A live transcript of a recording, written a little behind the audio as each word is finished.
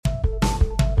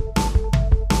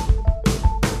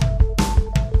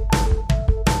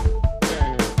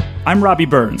I'm Robbie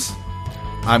Burns.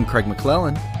 I'm Craig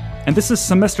McClellan. And this is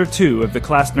Semester 2 of the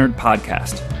Class Nerd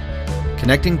Podcast.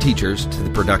 Connecting teachers to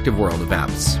the productive world of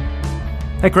apps.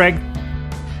 Hey, Craig.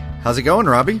 How's it going,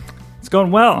 Robbie? It's going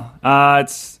well.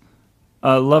 It's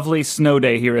a lovely snow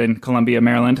day here in Columbia,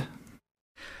 Maryland.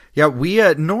 Yeah, we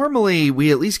normally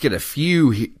at least get a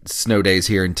few snow days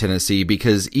here in Tennessee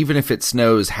because even if it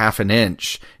snows half an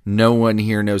inch, no one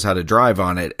here knows how to drive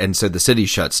on it, and so the city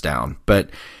shuts down. But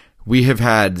we have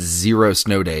had 0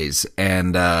 snow days,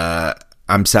 and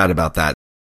I'm sad about that.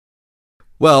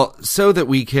 Well, so that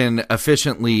we can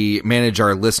efficiently manage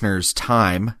our listeners'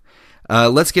 time,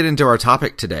 let's get into our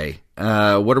topic today.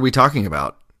 What are we talking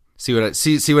about? See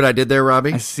what I did there,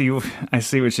 Robbie? I see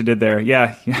what you did there.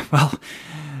 Yeah. Well,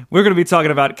 we're going to be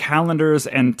talking about calendars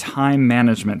and time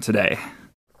management today.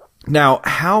 Now,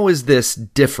 how is this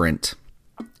different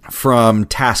from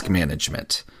task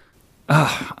management?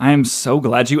 I am so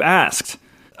glad you asked.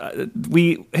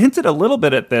 We hinted a little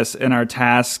bit at this in our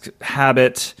task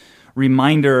habit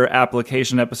reminder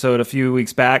application episode a few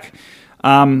weeks back.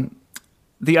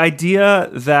 The idea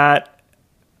that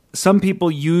some people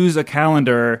use a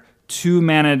calendar to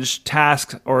manage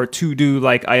tasks or to-do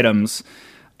like items,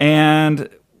 and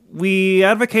we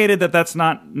advocated that that's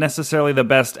not necessarily the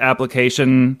best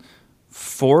application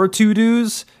for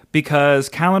to-dos because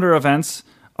calendar events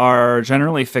are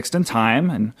generally fixed in time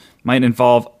and might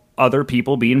involve other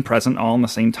people being present all in the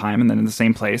same time and then in the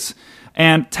same place.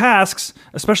 And tasks,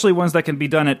 especially ones that can be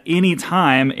done at any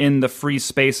time in the free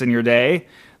space in your day,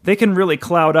 they can really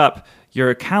cloud up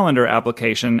your calendar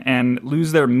application and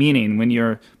lose their meaning when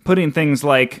you're putting things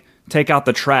like take out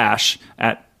the trash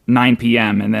at 9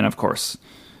 p.m. And then, of course,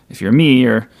 if you're me,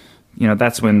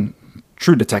 that's when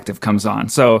True Detective comes on.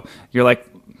 So you're like,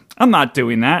 I'm not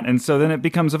doing that. And so then it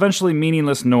becomes eventually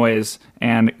meaningless noise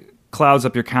and clouds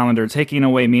up your calendar, taking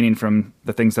away meaning from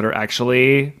the things that are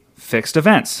actually fixed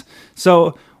events.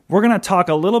 So we're going to talk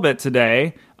a little bit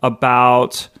today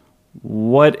about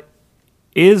what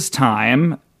is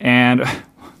time, and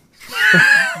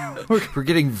we're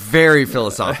getting very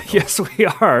philosophical. Yes, we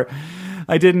are.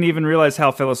 I didn't even realize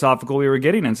how philosophical we were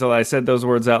getting until I said those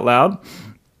words out loud.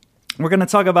 We're going to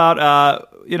talk about,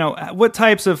 what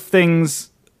types of things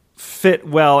fit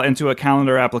well into a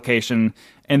calendar application,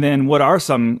 and then what are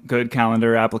some good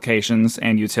calendar applications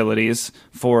and utilities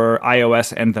for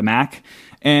iOS and the Mac.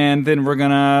 And then we're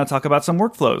going to talk about some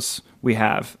workflows we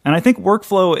have. And I think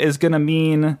workflow is going to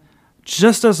mean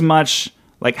just as much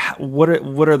like what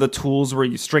are the tools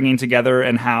we're stringing together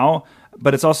and how,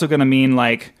 but it's also going to mean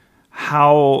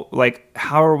how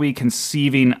are we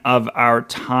conceiving of our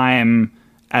time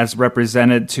as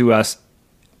represented to us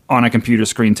on a computer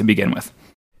screen to begin with.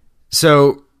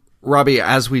 So, Robbie,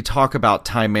 as we talk about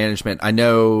time management, I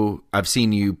know I've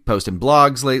seen you post in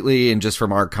blogs lately, and just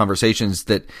from our conversations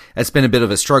that it's been a bit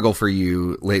of a struggle for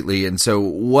you lately. And so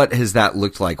what has that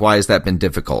looked like? Why has that been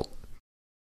difficult?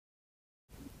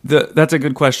 That's a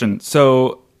good question.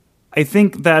 So I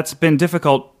think that's been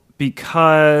difficult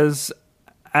because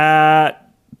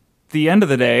at the end of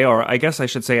the day, or I guess I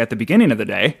should say at the beginning of the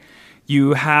day,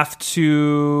 you have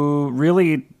to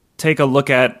really take a look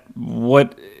at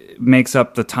what makes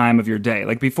up the time of your day.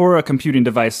 Like before a computing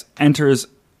device enters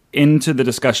into the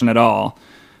discussion at all,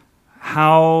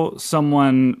 how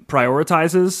someone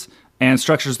prioritizes and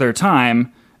structures their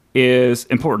time is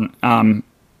important.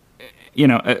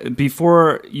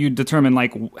 Before you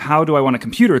determine how do I want a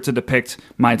computer to depict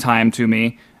my time to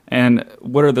me and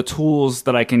what are the tools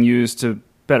that I can use to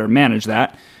better manage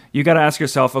that, you got to ask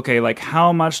yourself, okay,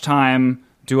 how much time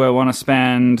do I want to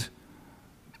spend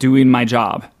doing my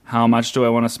job? How much do I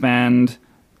want to spend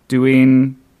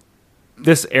doing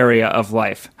this area of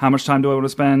life? How much time do I want to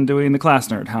spend doing the Class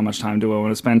Nerd? How much time do I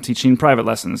want to spend teaching private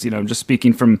lessons? Just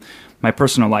speaking from my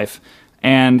personal life.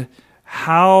 And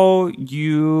how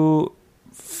you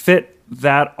fit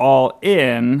that all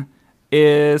in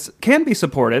can be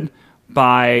supported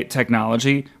by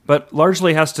technology, but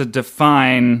largely has to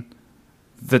define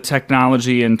the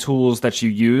technology and tools that you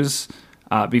use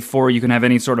before you can have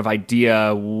any sort of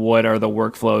idea what are the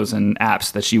workflows and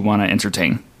apps that you want to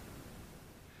entertain.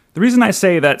 The reason I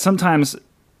say that sometimes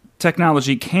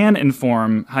technology can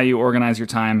inform how you organize your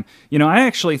time, I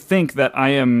actually think that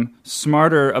I am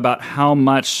smarter about how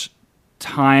much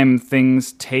time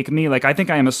things take me. I think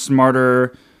I am a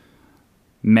smarter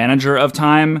manager of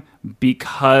time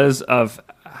because of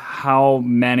how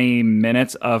many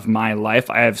minutes of my life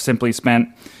I have simply spent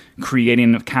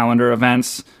creating calendar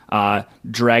events,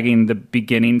 dragging the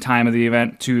beginning time of the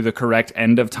event to the correct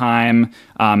end of time,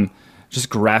 just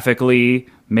graphically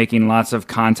making lots of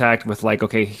contact with like,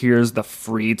 okay, here's the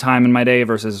free time in my day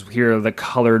versus here are the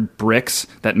colored bricks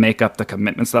that make up the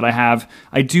commitments that I have.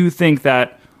 I do think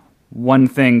that one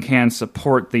thing can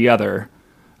support the other.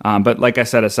 But like I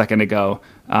said a second ago,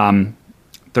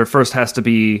 there first has to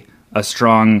be a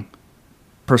strong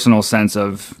personal sense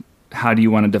of how do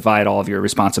you want to divide all of your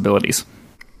responsibilities.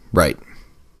 Right.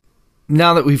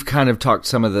 Now that we've kind of talked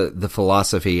some of the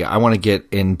philosophy, I want to get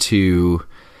into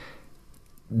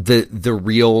the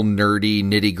real nerdy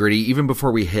nitty gritty. Even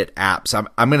before we hit apps,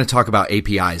 I'm going to talk about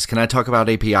APIs. Can I talk about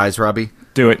APIs, Robbie?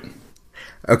 Do it.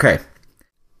 Okay.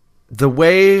 The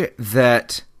way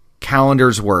that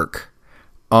calendars work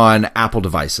on Apple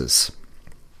devices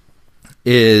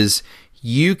is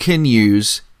you can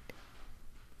use,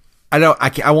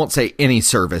 I won't say any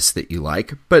service that you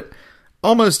like, but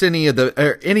almost any of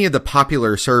the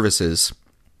popular services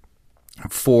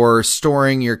for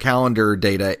storing your calendar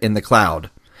data in the cloud,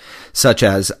 such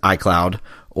as iCloud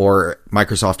or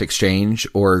Microsoft Exchange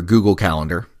or Google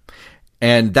Calendar.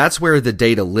 And that's where the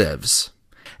data lives.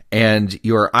 And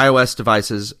your iOS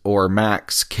devices or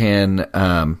Macs can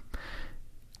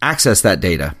access that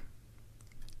data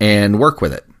and work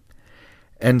with it.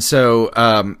 And so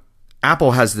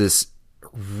Apple has this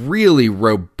really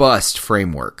robust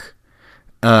framework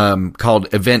called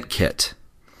EventKit.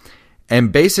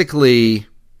 And basically,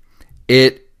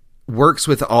 it works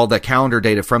with all the calendar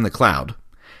data from the cloud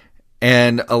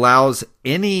and allows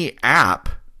any app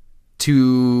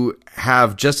to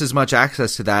have just as much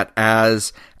access to that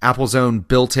as Apple's own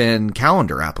built-in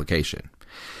calendar application.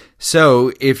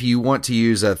 So if you want to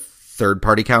use a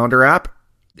third-party calendar app,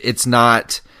 it's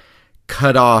not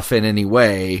cut off in any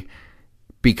way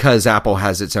because Apple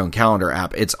has its own calendar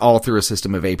app. It's all through a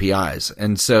system of APIs.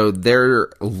 And so there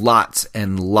are lots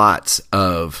and lots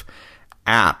of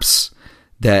apps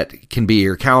that can be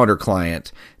your calendar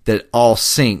client that all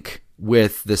sync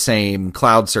with the same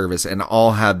cloud service and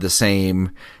all have the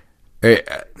same, I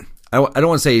don't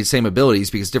want to say same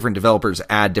abilities because different developers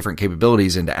add different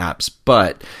capabilities into apps,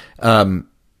 but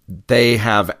they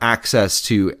have access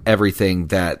to everything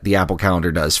that the Apple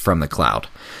Calendar does from the cloud.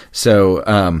 So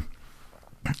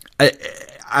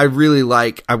I really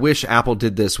I wish Apple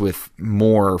did this with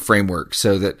more frameworks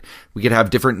so that we could have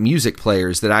different music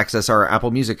players that access our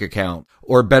Apple Music account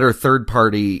or better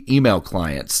third-party email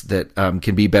clients that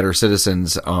can be better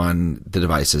citizens on the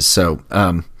devices. So,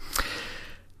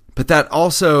 but that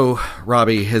also,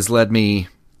 Robbie, has led me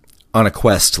on a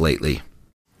quest lately.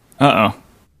 Uh-oh.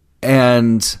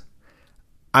 And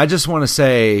I just want to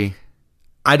say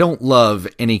I don't love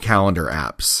any calendar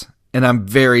apps, and I'm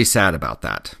very sad about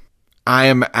that. I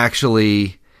am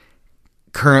actually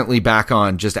currently back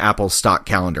on just Apple's stock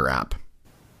calendar app.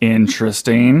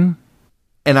 Interesting.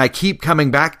 And I keep coming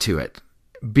back to it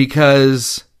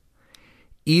because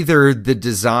either the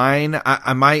design,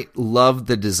 I might love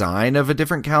the design of a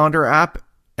different calendar app,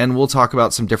 and we'll talk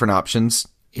about some different options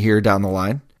here down the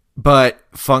line, but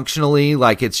functionally,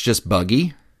 like it's just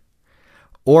buggy,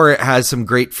 or it has some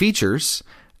great features.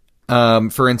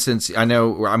 For instance, I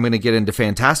know I'm going to get into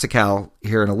Fantastical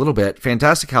here in a little bit.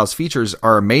 Fantastical's features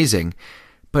are amazing,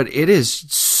 but it is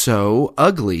so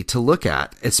ugly to look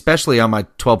at, especially on my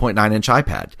 12.9-inch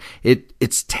iPad.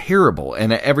 It's terrible.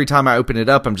 And every time I open it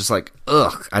up, I'm just like,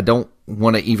 ugh, I don't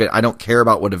care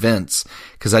about what events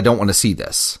because I don't want to see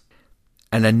this.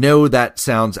 And I know that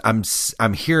sounds,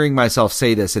 I'm hearing myself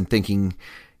say this and thinking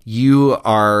you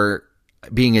are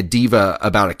being a diva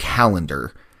about a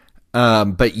calendar.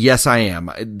 But yes, I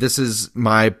am. This is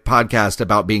my podcast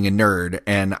about being a nerd,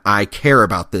 and I care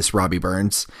about this, Robbie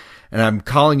Burns. And I'm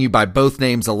calling you by both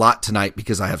names a lot tonight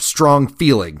because I have strong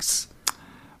feelings.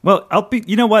 Well,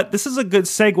 you know what? This is a good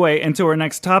segue into our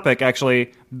next topic,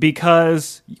 actually,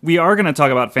 because we are going to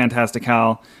talk about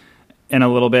Fantastical in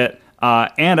a little bit,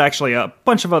 and actually a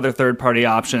bunch of other third-party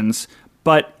options.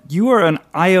 But you are an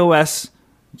iOS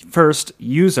first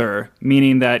user,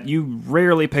 meaning that you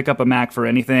rarely pick up a Mac for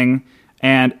anything,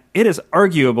 and it is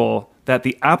arguable that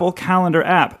the Apple Calendar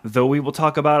app, though we will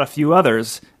talk about a few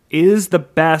others, is the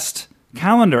best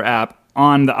calendar app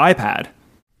on the iPad.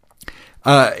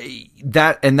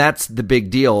 That's the big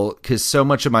deal because so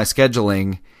much of my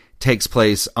scheduling takes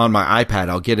place on my iPad.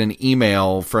 I'll get an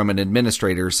email from an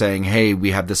administrator saying, hey,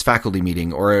 we have this faculty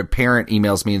meeting, or a parent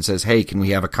emails me and says, hey, can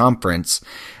we have a conference?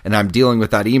 And I'm dealing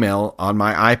with that email on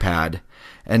my iPad.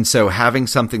 And so having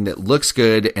something that looks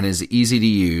good and is easy to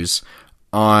use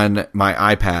on my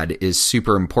iPad is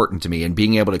super important to me, and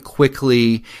being able to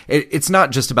quickly, it's not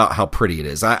just about how pretty it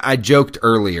is. I joked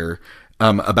earlier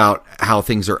about how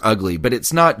things are ugly, but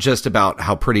it's not just about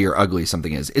how pretty or ugly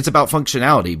something is. It's about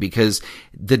functionality, because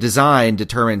the design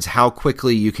determines how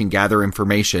quickly you can gather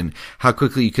information, how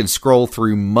quickly you can scroll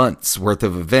through months worth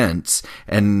of events,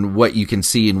 and what you can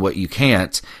see and what you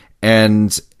can't.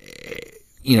 And,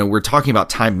 we're talking about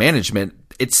time management.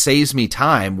 It saves me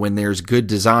time when there's good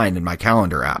design in my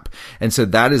calendar app. And so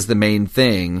that is the main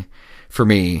thing for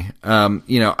me. I'll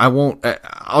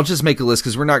just make a list,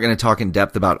 because we're not going to talk in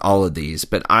depth about all of these,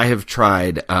 but I have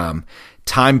tried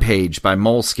Time Page by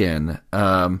Moleskine.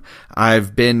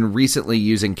 I've been recently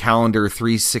using Calendar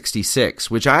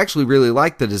 366, which I actually really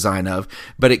like the design of,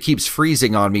 but it keeps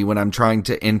freezing on me when I'm trying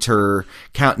to enter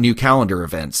new calendar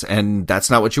events, and that's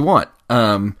not what you want.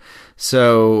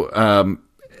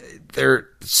 There are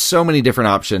so many different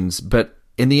options, but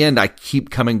in the end, I keep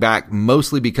coming back,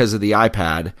 mostly because of the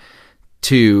iPad,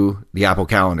 to the Apple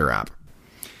Calendar app.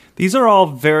 These are all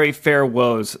very fair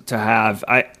woes to have.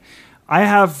 I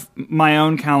have my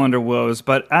own calendar woes,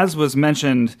 but as was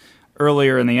mentioned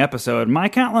earlier in the episode, my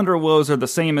calendar woes are the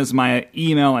same as my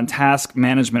email and task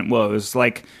management woes.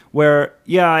 Like, where,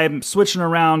 I'm switching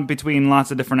around between lots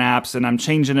of different apps and I'm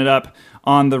changing it up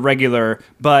on the regular,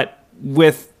 but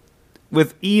with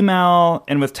email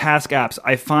and with task apps,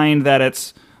 I find that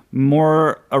it's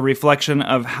more a reflection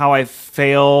of how I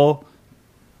fail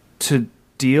to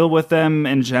deal with them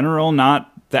in general,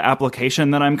 not the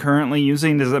application that I'm currently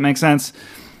using. Does that make sense?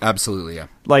 Absolutely, yeah.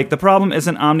 Like, the problem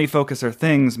isn't OmniFocus or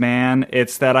things, man.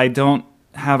 It's that I don't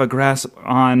have a grasp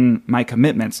on my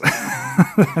commitments.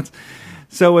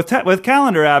 So with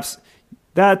calendar apps,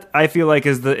 that I feel like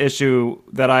is the issue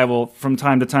that I will from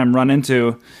time to time run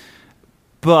into.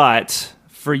 But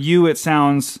for you, it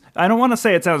sounds, I don't want to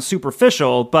say it sounds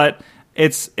superficial, but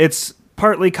it's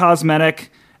partly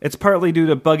cosmetic. It's partly due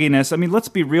to bugginess. I mean, let's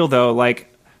be real, though.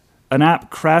 Like, an app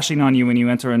crashing on you when you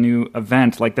enter a new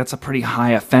event, like, that's a pretty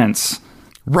high offense.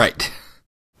 Right.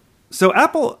 So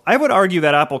I would argue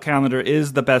that Apple Calendar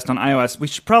is the best on iOS. We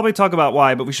should probably talk about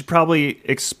why, but we should probably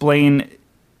explain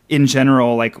in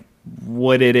general, like,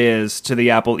 what it is to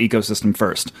the Apple ecosystem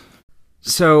first.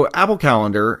 So Apple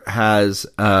Calendar has,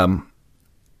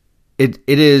 it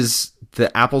is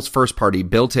the Apple's first party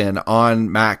built in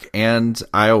on Mac and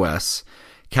iOS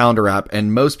calendar app.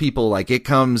 And most people, like, it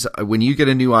comes when you get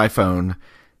a new iPhone,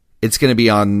 it's going to be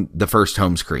on the first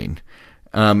home screen.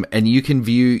 And you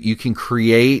can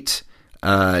create,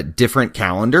 different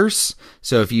calendars.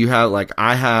 So if you have, like,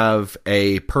 I have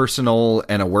a personal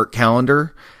and a work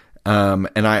calendar.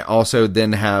 And I also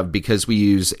then have, because we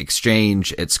use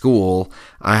Exchange at school,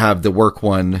 I have the work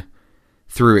one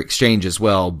through Exchange as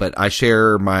well, but I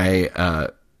share my,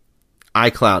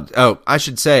 iCloud. Oh, I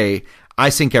should say I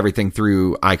sync everything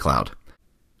through iCloud.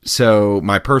 So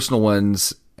my personal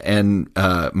ones and,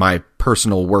 my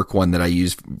personal work one that I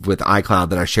use with iCloud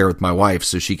that I share with my wife,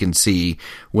 so she can see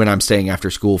when I'm staying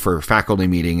after school for a faculty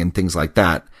meeting and things like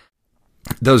that.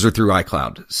 Those are through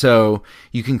iCloud. So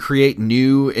you can create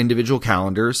new individual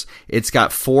calendars. It's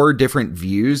got 4 different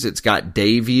views. It's got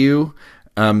day view.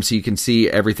 So you can see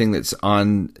everything that's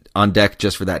on deck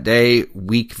just for that day,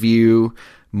 week view,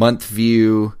 month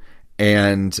view,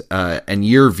 and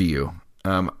year view.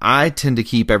 I tend to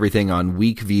keep everything on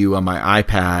week view on my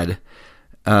iPad,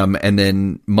 and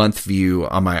then month view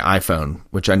on my iPhone,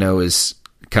 which I know is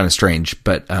kind of strange,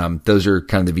 but, those are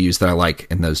kind of the views that I like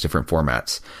in those different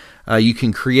formats. You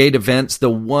can create events. The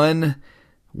one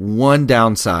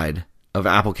downside of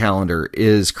Apple Calendar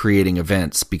is creating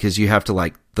events, because you have to,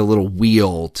 like, the little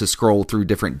wheel to scroll through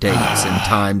different dates and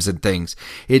times and things.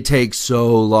 It takes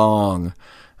so long.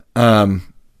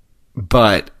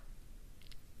 But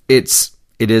it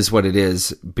is what it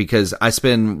is, because I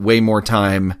spend way more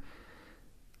time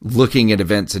looking at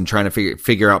events and trying to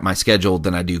figure out my schedule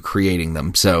than I do creating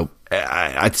them. So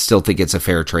I still think it's a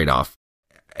fair trade-off.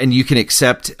 And you can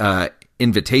accept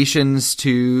invitations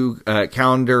to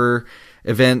calendar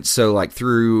events. So, like,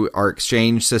 through our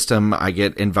Exchange system, I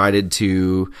get invited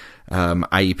to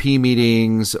IEP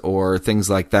meetings or things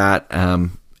like that.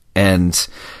 And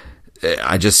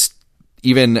I just,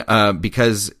 even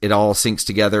because it all syncs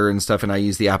together and stuff, and I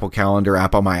use the Apple Calendar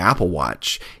app on my Apple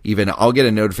Watch, even I'll get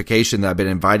a notification that I've been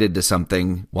invited to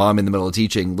something while I'm in the middle of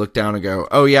teaching, look down and go,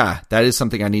 oh yeah, that is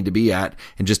something I need to be at,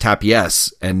 and just tap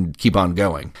yes and keep on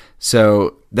going.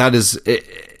 So that is,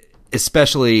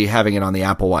 especially having it on the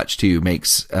Apple Watch too,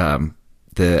 makes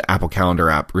the Apple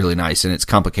Calendar app really nice, and its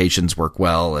complications work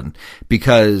well, and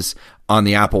because on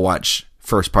the Apple Watch,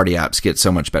 first party apps get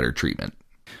so much better treatment.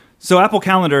 So Apple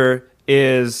Calendar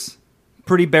is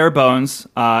pretty bare bones.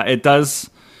 It does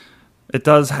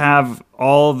have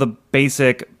all the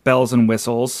basic bells and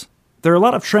whistles. There are a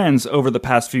lot of trends over the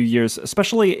past few years,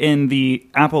 especially in the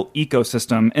Apple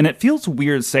ecosystem, and it feels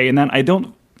weird saying that. I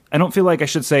don't feel like I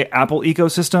should say Apple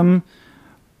ecosystem,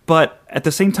 but at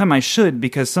the same time I should,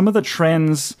 because some of the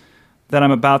trends that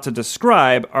I'm about to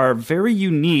describe are very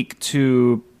unique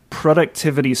to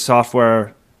productivity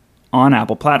software on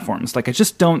Apple platforms. Like, I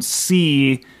just don't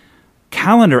see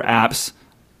calendar apps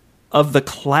of the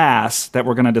class that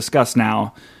we're going to discuss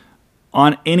now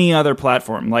on any other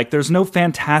platform. Like, there's no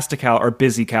Fantastical or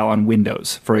BusyCal on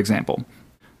Windows, for example.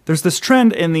 There's this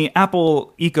trend in the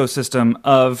Apple ecosystem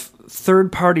of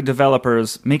third-party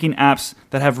developers making apps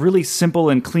that have really simple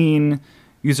and clean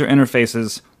user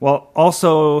interfaces while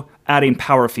also adding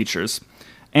power features.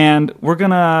 And we're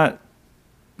going to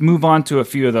move on to a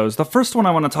few of those. The first one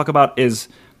I want to talk about is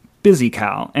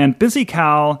BusyCal. And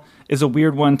BusyCal is a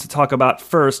weird one to talk about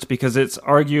first because it's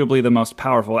arguably the most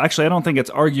powerful. Actually, I don't think it's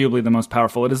arguably the most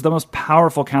powerful. It is the most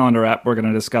powerful calendar app we're going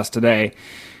to discuss today.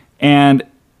 And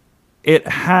it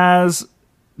has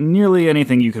nearly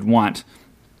anything you could want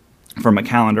from a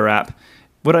calendar app.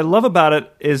 What I love about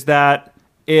it is that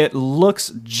it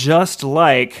looks just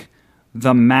like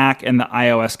the Mac and the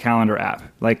iOS calendar app.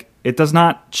 Like, it does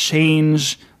not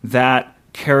change that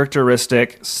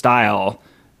characteristic style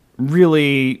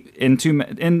really in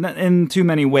too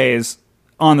many ways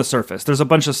on the surface. There's a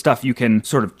bunch of stuff you can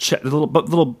sort of check,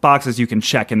 little boxes you can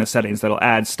check in the settings that'll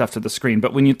add stuff to the screen.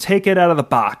 But when you take it out of the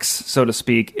box, so to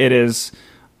speak, it is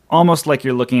almost like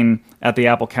you're looking at the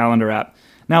Apple Calendar app.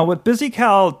 Now, what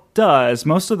BusyCal does,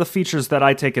 most of the features that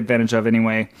I take advantage of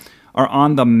anyway, are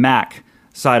on the Mac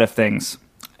side of things.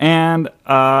 And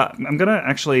I'm going to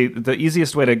actually, the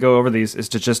easiest way to go over these is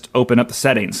to just open up the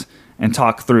settings and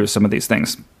talk through some of these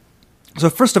things. So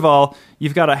first of all,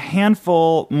 you've got a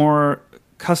handful more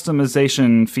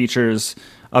customization features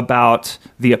about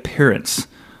the appearance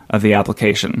of the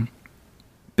application.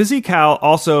 BusyCal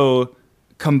also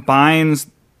combines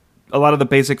a lot of the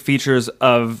basic features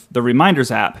of the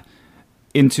Reminders app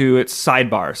into its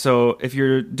sidebar. So if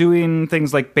you're doing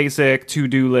things like basic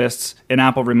to-do lists in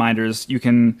Apple Reminders, you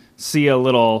can see a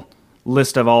little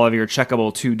list of all of your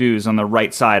checkable to-dos on the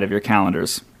right side of your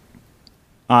calendars.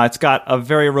 It's got a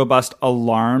very robust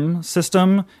alarm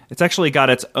system. It's actually got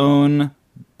its own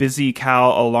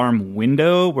BusyCal alarm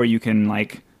window where you can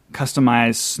like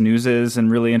customize snoozes in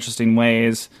really interesting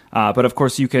ways. But of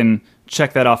course, you can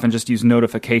check that off and just use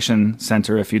Notification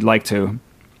Center if you'd like to.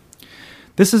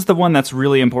 This is the one that's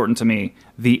really important to me,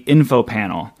 the info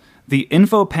panel. The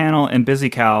info panel in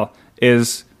BusyCal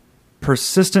is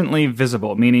persistently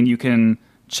visible, meaning you can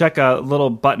check a little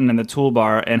button in the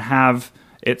toolbar and have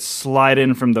it slide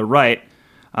in from the right,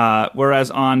 whereas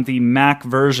on the Mac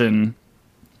version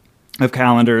of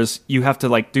calendars, you have to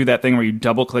like do that thing where you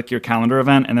double-click your calendar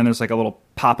event, and then there's like a little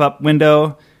pop-up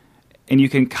window, and you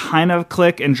can kind of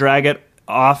click and drag it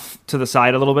off to the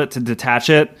side a little bit to detach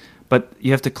it, but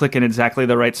you have to click in exactly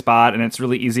the right spot, and it's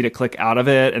really easy to click out of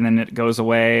it, and then it goes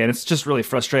away, and it's just really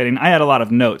frustrating. I add a lot of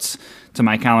notes to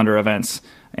my calendar events,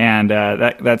 and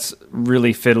that's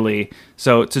really fiddly.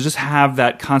 So to just have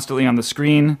that constantly on the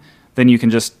screen, then you can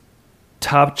just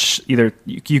touch,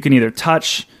 you can either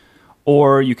touch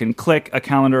or you can click a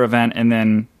calendar event and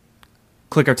then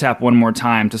click or tap one more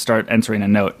time to start entering a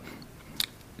note.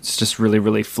 It's just really,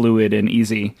 really fluid and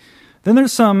easy. Then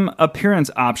there's some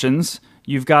appearance options.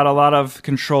 You've got a lot of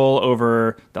control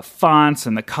over the fonts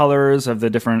and the colors of the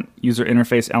different user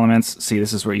interface elements. See,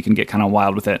 this is where you can get kind of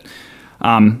wild with it.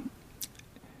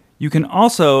 You can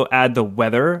also add the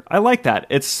weather. I like that.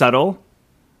 It's subtle,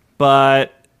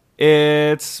 but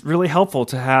it's really helpful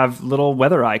to have little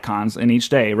weather icons in each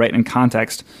day, right in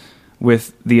context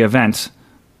with the event,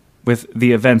 with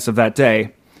the events of that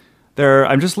day.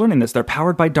 I'm just learning this. They're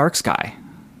powered by Dark Sky.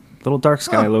 Little Dark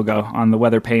Sky logo on the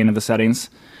weather pane of the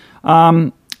settings.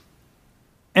 And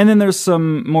then there's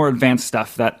some more advanced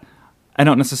stuff that I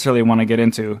don't necessarily want to get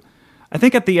into. I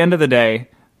think at the end of the day,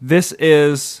 this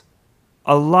is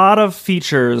a lot of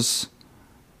features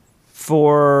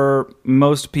for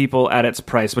most people at its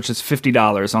price, which is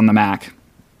 $50 on the Mac.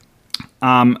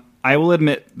 I will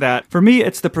admit that for me,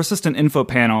 it's the persistent info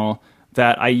panel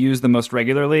that I use the most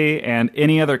regularly, and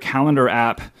any other calendar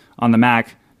app on the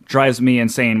Mac drives me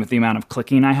insane with the amount of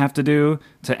clicking I have to do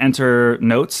to enter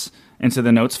notes into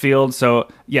the notes field. So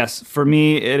yes, for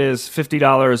me, it is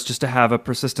 $50 just to have a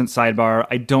persistent sidebar.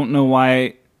 I don't know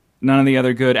why none of the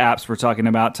other good apps we're talking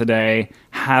about today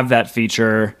have that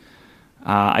feature.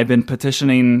 I've been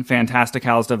petitioning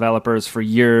Fantastical's developers for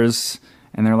years,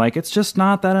 and they're like, it's just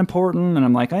not that important. And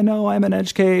I'm like, I know, I'm an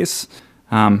edge case.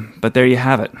 But there you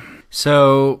have it.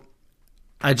 So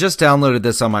I just downloaded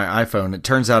this on my iPhone. It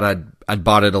turns out I'd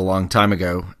bought it a long time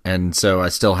ago, and so I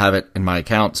still have it in my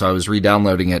account, so I was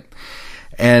re-downloading it.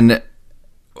 And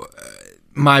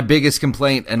my biggest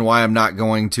complaint, and why I'm not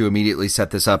going to immediately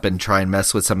set this up and try and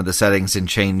mess with some of the settings and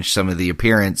change some of the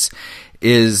appearance,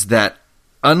 is that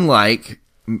unlike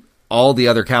all the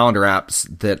other calendar apps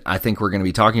that I think we're going to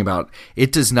be talking about,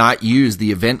 it does not use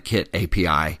the EventKit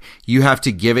API. You have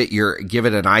to give it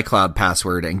an iCloud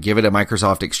password and give it a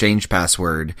Microsoft Exchange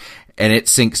password, and it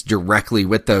syncs directly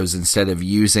with those instead of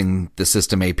using the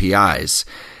system APIs,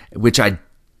 which I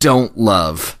don't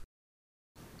love.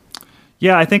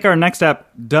 Yeah, I think our next app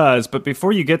does, but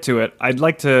before you get to it, I'd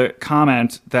like to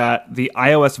comment that the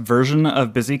iOS version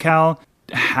of BusyCal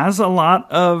has a lot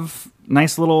of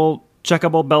nice little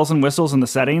checkable bells and whistles in the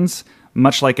settings,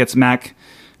 much like its Mac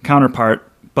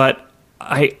counterpart, but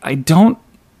I don't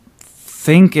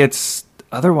think it's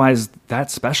otherwise that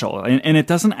special. And it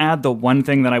doesn't add the one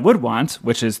thing that I would want,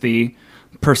 which is the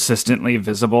persistently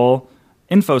visible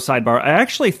info sidebar. I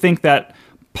actually think that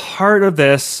part of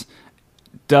this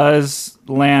does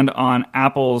land on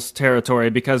Apple's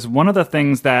territory, because one of the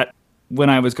things that when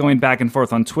I was going back and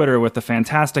forth on Twitter with the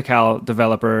Fantastical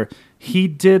developer, he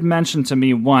did mention to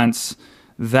me once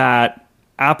that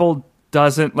Apple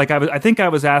doesn't, like, I think I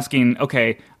was asking,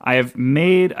 okay, I've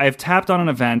tapped on an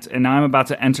event and now I'm about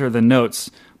to enter the notes,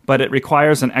 but it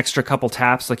requires an extra couple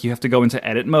taps, like you have to go into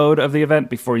edit mode of the event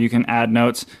before you can add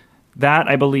notes. That,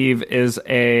 I believe,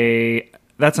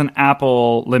 that's an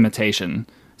Apple limitation,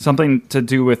 something to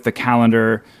do with the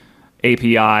calendar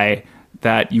API,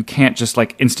 that you can't just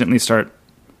like instantly start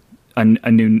a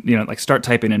new, like start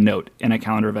typing a note in a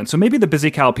calendar event. So maybe the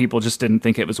BusyCal people just didn't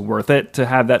think it was worth it to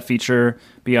have that feature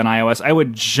be on iOS. I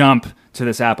would jump to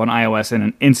this app on iOS in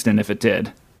an instant if it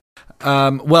did.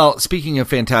 Well, speaking of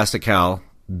Fantastical,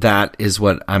 that is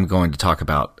what I'm going to talk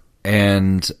about.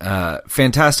 And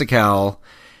Fantastical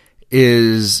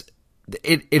is...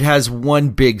 It has one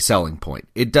big selling point.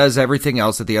 It does everything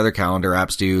else that the other calendar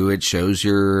apps do. It shows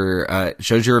your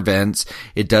events.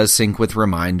 It does sync with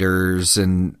reminders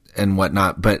and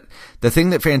whatnot. But the thing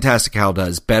that Fantastical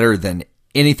does better than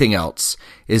anything else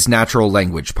is natural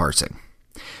language parsing.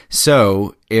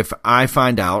 So if I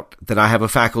find out that I have a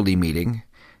faculty meeting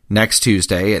next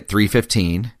Tuesday at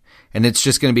 3:15, and it's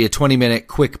just going to be a 20-minute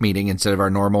quick meeting instead of our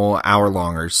normal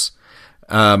hour-longers,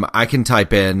 I can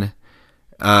type in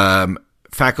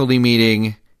faculty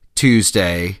meeting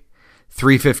Tuesday,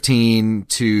 3:15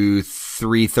 to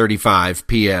 3:35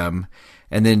 p.m.,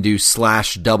 and then do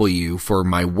 /W for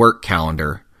my work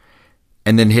calendar,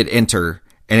 and then hit enter,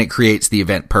 and it creates the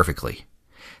event perfectly.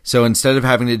 So instead of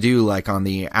having to do like on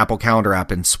the Apple Calendar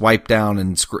app and swipe down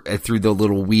and through the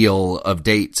little wheel of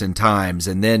dates and times,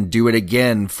 and then do it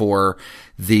again for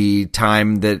the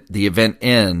time that the event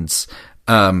ends,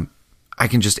 I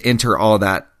can just enter all of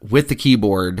that with the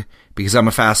keyboard because I'm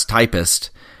a fast typist,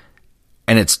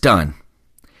 and it's done.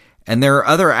 And there are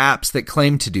other apps that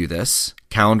claim to do this,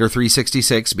 Calendar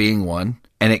 366 being one,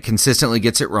 and it consistently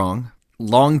gets it wrong.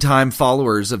 Longtime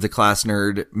followers of the Class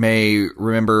Nerd may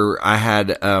remember I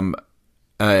had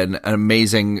an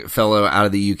amazing fellow out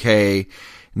of the UK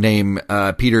named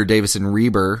Peter Davison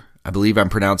Reber. I believe I'm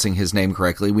pronouncing his name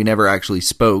correctly. We never actually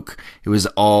spoke. It was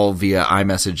all via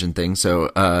iMessage and things.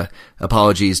 So,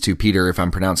 apologies to Peter if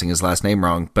I'm pronouncing his last name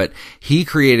wrong, but he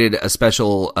created a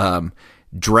special,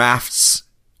 drafts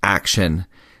action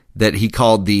that he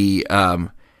called the,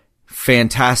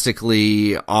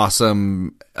 fantastically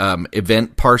awesome,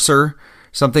 event parser,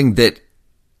 something that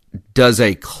does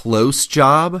a close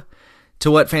job to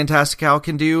what Fantastical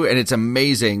can do. And it's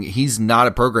amazing. He's not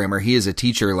a programmer. He is a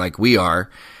teacher like we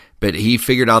are. But he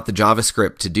figured out the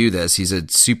JavaScript to do this. He's a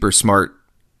super smart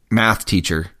math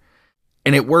teacher.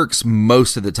 And it works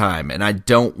most of the time. And I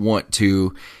don't want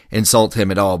to insult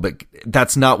him at all, but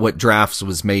that's not what Drafts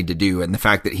was made to do. And the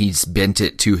fact that he's bent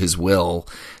it to his will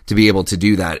to be able to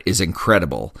do that is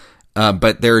incredible.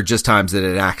 But there are just times that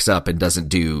it acts up and doesn't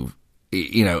do,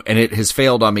 and it has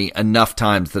failed on me enough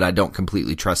times that I don't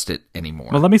completely trust it anymore.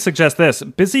 Well, let me suggest this.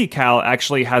 BusyCal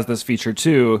actually has this feature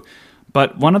too.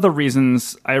 But one of the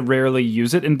reasons I rarely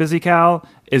use it in BusyCal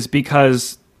is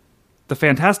because the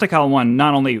Fantastical one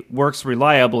not only works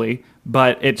reliably,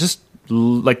 but it just,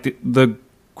 like, the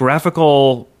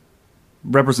graphical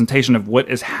representation of what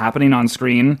is happening on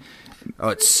screen. Oh,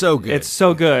 it's so good. It's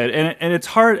so good. And it's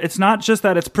hard. It's not just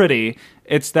that it's pretty.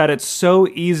 It's that it's so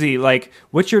easy. Like,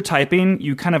 what you're typing,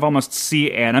 you kind of almost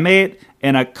see animate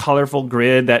in a colorful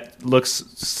grid that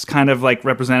looks kind of like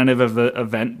representative of the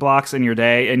event blocks in your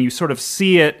day. And you sort of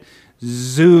see it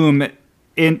zoom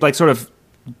in, like sort of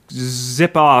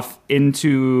zip off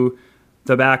into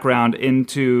the background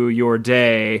into your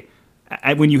day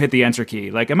when you hit the enter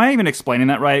key. Like, am I even explaining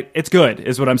that right? It's good,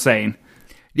 is what I'm saying.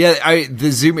 Yeah,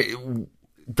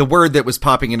 the word that was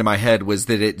popping into my head was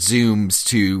that it zooms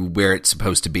to where it's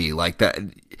supposed to be. Like that,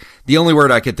 the only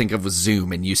word I could think of was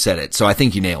zoom, and you said it. So I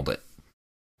think you nailed it.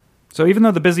 So even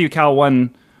though the BusyCal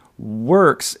one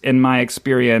works in my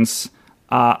experience,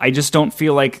 I just don't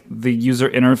feel like the user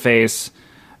interface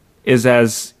is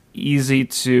as easy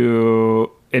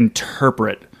to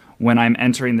interpret when I'm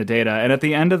entering the data. And at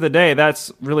the end of the day,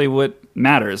 that's really what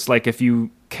matters. Like, if you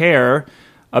care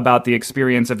about the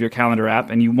experience of your calendar app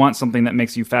and you want something that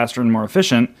makes you faster and more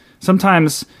efficient,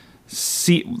 sometimes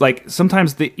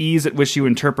the ease at which you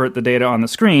interpret the data on the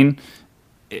screen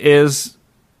is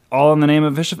all in the name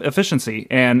of efficiency.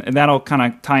 And that'll kind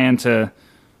of tie into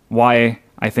why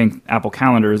I think Apple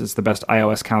Calendars is the best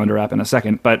iOS calendar app in a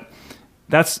second. But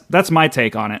that's my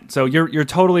take on it. So you're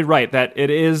totally right that it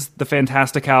is the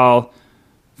Fantastical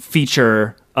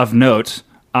feature of note,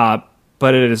 but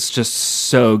it is just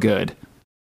so good.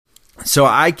 So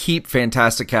I keep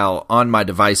Fantastical on my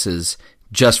devices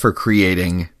just for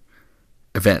creating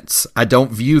events. I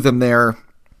don't view them there.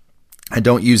 I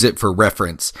don't use it for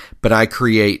reference, but I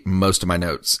create most of my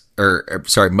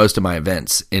most of my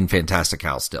events in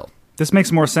Fantastical still. This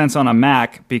makes more sense on a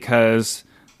Mac because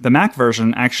the Mac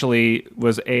version actually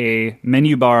was a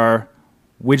menu bar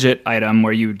widget item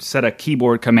where you'd set a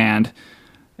keyboard command,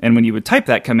 and when you would type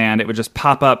that command, it would just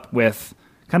pop up with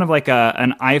kind of like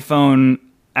an iPhone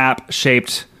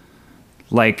app-shaped,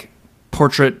 like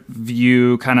portrait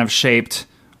view kind of shaped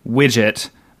widget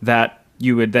that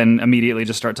you would then immediately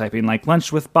just start typing, like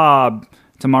lunch with Bob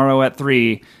tomorrow at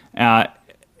 3, and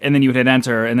then you would hit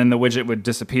enter, and then the widget would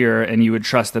disappear, and you would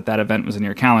trust that event was in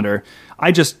your calendar.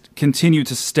 I just continue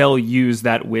to still use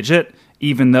that widget,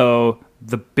 even though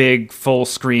the big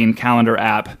full-screen calendar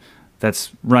app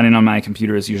that's running on my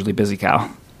computer is usually BusyCal.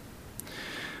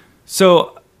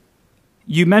 So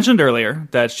you mentioned earlier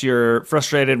that you're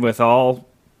frustrated with all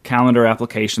calendar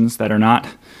applications that are not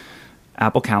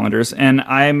Apple calendars, and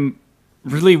I'm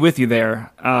really with you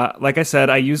there. Like I said,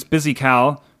 I use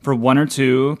BusyCal for one or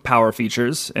two power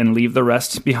features and leave the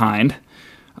rest behind.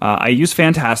 I use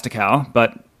Fantastical,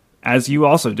 but as you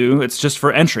also do, it's just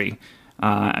for entry.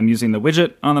 I'm using the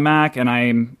widget on the Mac, and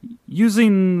I'm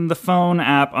using the phone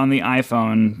app on the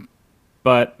iPhone,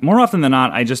 but more often than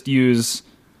not, I just use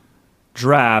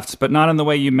Draft, but not in the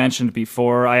way you mentioned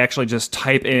before. I actually just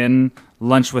type in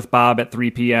lunch with Bob at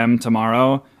 3 p.m.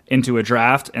 tomorrow into a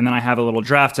draft, and then I have a little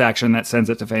draft action that sends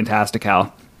it to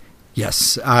Fantastical.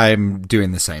 Yes, I'm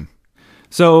doing the same.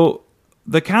 So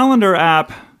the calendar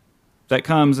app that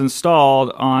comes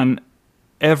installed on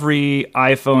every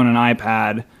iPhone and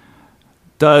iPad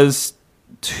does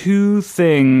two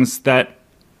things that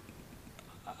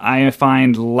I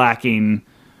find lacking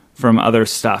from other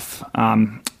stuff.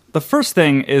 The first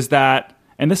thing is that,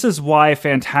 and this is why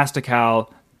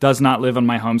Fantastical does not live on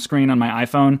my home screen on my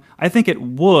iPhone. I think it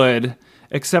would,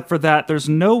 except for that there's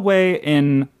no way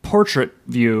in portrait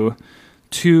view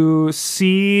to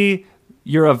see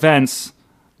your events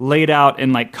laid out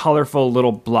in like colorful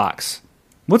little blocks.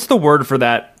 What's the word for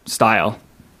that style?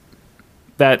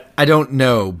 That I don't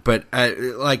know, but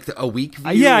like a week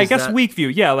view? Yeah, I guess week view.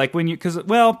 Yeah, like when you,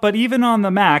 but even on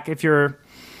the Mac, if you're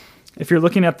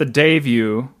looking at the day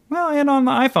view, well, and on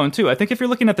the iPhone too, I think if you're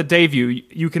looking at the day view,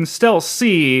 you can still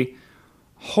see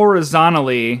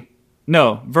vertically,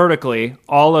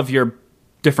 all of your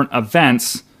different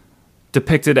events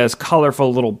depicted as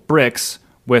colorful little bricks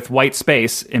with white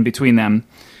space in between them.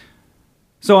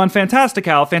 So on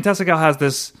Fantastical has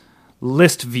this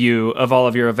list view of all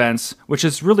of your events, which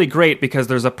is really great because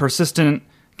there's a persistent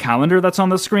calendar that's on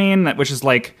the screen, which is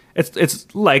like,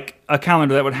 it's like a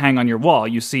calendar that would hang on your wall.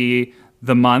 You see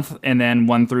the month and then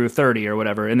 1 through 30 or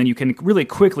whatever, and then you can really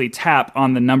quickly tap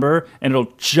on the number and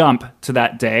it'll jump to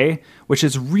that day, which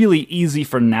is really easy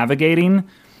for navigating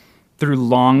through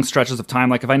long stretches of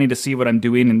time. Like if I need to see what I'm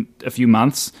doing in a few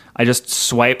months, I just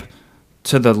swipe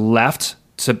to the left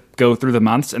to go through the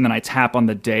months, and then I tap on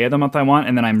the day of the month I want,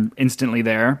 and then I'm instantly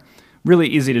there. Really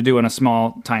easy to do on a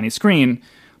small, tiny screen.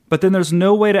 But then there's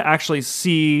no way to actually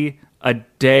see a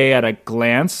day at a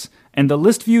glance. And the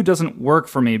list view doesn't work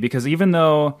for me because even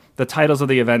though the titles of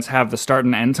the events have the start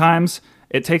and end times,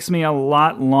 it takes me a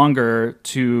lot longer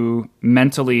to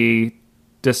mentally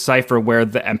decipher where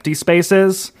the empty space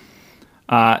is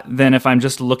than if I'm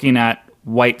just looking at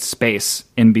white space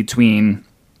in between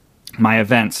my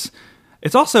events.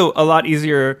 It's also a lot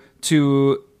easier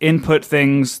to input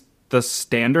things the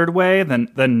standard way than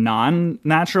the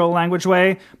non-natural language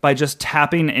way by just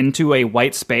tapping into a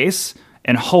white space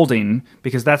and holding,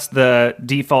 because that's the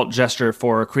default gesture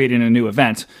for creating a new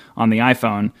event on the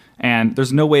iPhone. And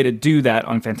there's no way to do that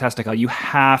on Fantastical. You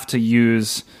have to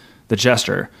use the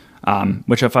gesture,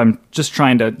 which if I'm just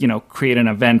trying to, create an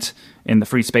event in the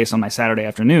free space on my Saturday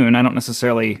afternoon, I don't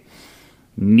necessarily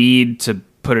need to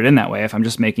put it in that way. If I'm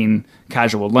just making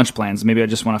casual lunch plans, maybe I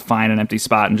just want to find an empty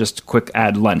spot and just quick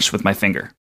add lunch with my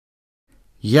finger.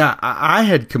 Yeah, I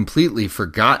had completely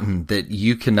forgotten that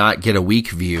you cannot get a week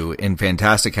view in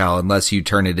Fantastical unless you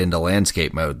turn it into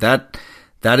landscape mode. That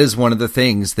is one of the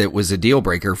things that was a deal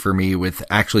breaker for me with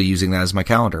actually using that as my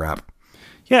calendar app.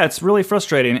 Yeah, it's really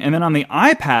frustrating. And then on the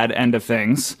iPad end of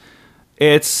things,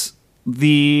 it's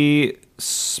the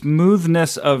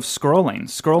smoothness of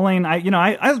scrolling.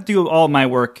 I do all my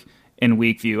work in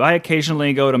week view. I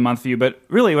occasionally go to month view, but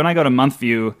really when I go to month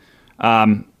view,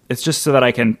 it's just so that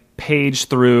I can page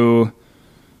through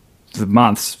the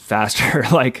months faster.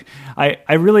 Like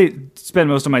I really spend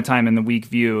most of my time in the week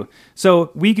view.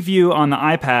 So week view on the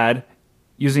iPad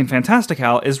using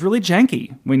Fantastical is really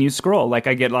janky when you scroll. Like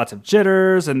I get lots of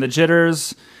jitters, and the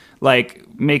jitters like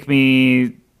make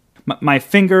me, my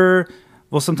finger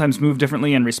will sometimes move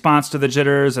differently in response to the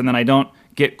jitters, and then I don't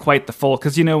get quite the full,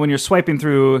 because when you're swiping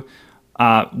through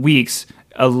weeks,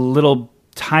 a little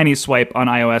tiny swipe on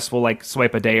iOS will like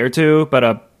swipe a day or two, but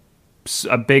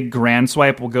a big grand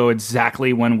swipe will go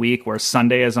exactly 1 week, where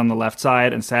Sunday is on the left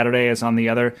side and Saturday is on the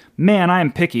other. Man,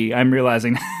 I'm picky, I'm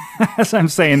realizing as I'm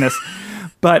saying this.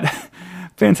 But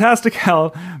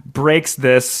Fantastical breaks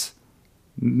this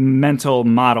mental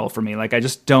model for me. Like I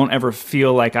just don't ever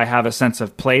feel like I have a sense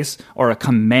of place or a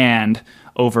command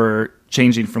over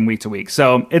changing from week to week.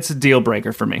 So it's a deal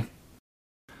breaker for me.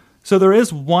 So there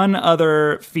is one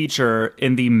other feature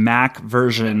in the Mac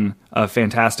version of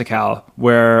Fantastical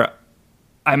where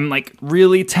I'm like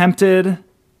really tempted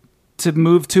to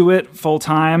move to it full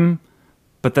time,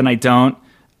 but then I don't.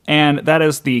 And that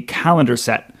is the calendar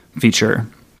set feature.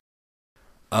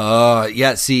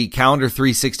 Yeah, see, Calendar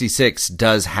 366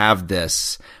 does have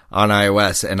this on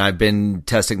iOS, and I've been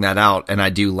testing that out, and I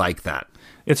do like that.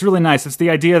 It's really nice. It's the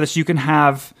idea that you can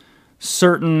have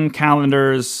certain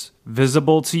calendars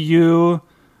visible to you,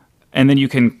 and then you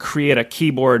can create a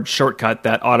keyboard shortcut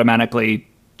that automatically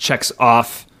checks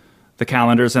off the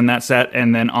calendars in that set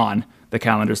and then on the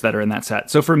calendars that are in that set.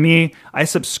 So for me, I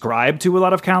subscribe to a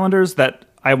lot of calendars that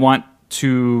I want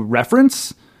to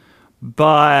reference,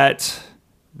 but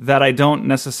that I don't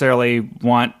necessarily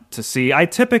want to see. I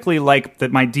typically like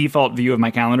my default view of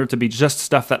my calendar to be just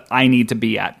stuff that I need to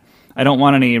be at. I don't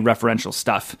want any referential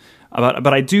stuff,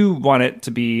 but I do want it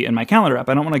to be in my calendar app.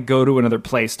 I don't want to go to another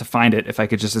place to find it if I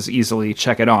could just as easily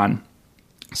check it on.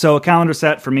 So a calendar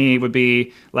set for me would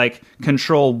be like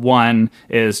Control 1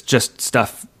 is just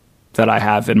stuff that I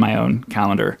have in my own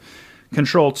calendar.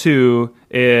 Control 2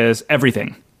 is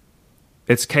everything.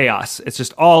 It's chaos. It's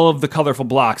just all of the colorful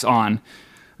blocks on.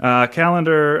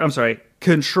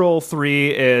 Control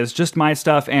 3 is just my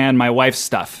stuff and my wife's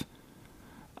stuff.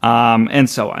 And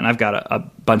so on. I've got a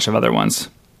bunch of other ones.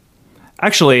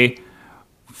 Actually,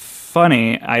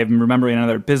 funny, I'm remembering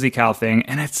another BusyCal thing,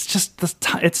 and it's just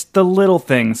it's the little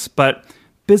things, but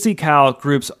BusyCal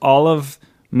groups all of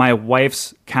my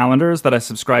wife's calendars that I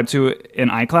subscribe to in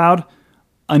iCloud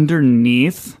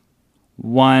underneath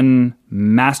one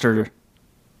master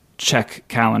check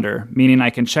calendar, meaning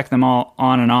I can check them all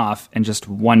on and off in just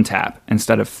one tap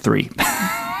instead of three.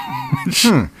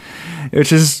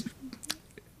 Which is,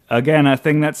 again, a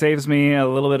thing that saves me a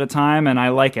little bit of time, and I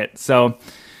like it. So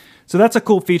that's a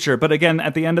cool feature. But again,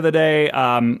 at the end of the day,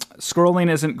 scrolling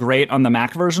isn't great on the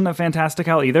Mac version of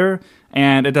Fantastical either,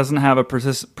 and it doesn't have a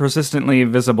persistently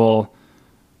visible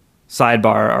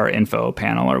sidebar or info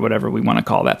panel or whatever we want to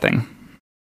call that thing.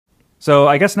 So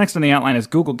I guess next on the outline is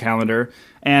Google Calendar.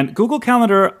 And Google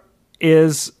Calendar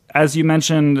is, as you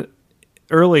mentioned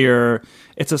earlier,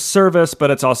 it's a service,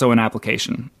 but it's also an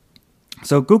application.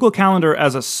 So Google Calendar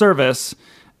as a service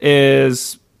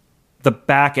is the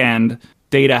back-end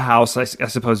data house, I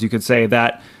suppose you could say,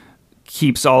 that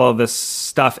keeps all of this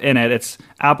stuff in it. It's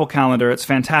Apple Calendar, it's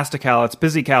Fantastical, it's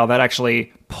BusyCal that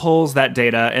actually pulls that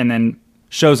data and then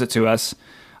shows it to us.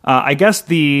 I guess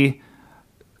the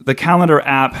calendar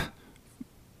app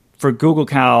for Google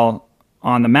Cal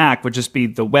on the Mac would just be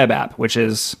the web app, which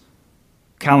is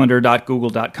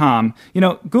calendar.google.com.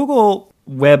 Google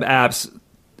web apps,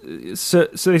 so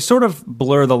they sort of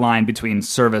blur the line between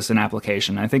service and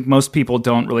application. I think most people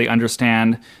don't really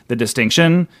understand the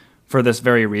distinction for this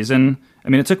very reason. I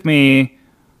mean, it took me,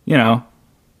 a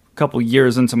couple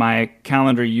years into my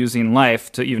calendar using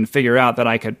life to even figure out that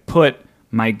I could put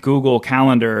my Google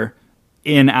Calendar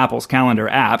in Apple's Calendar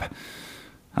app.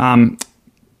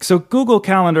 So Google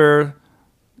Calendar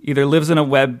either lives in a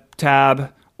web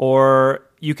tab, or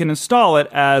you can install it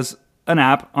as an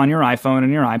app on your iPhone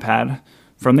and your iPad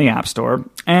from the App Store.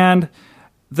 And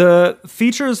the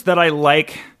features that I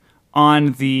like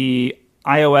on the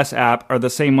iOS app are the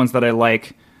same ones that I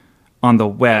like on the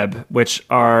web, which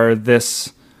are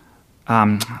this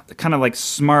kind of like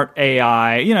smart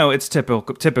AI. It's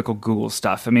typical Google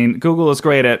stuff. I mean, Google is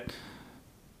great at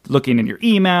looking in your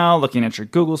email, looking at your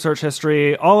Google search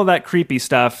history, all of that creepy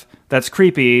stuff that's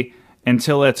creepy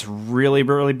until it's really,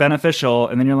 really beneficial.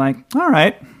 And then you're like, all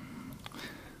right,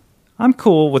 I'm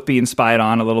cool with being spied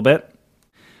on a little bit.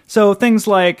 So things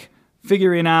like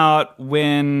figuring out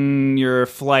when your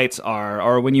flights are,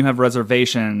 or when you have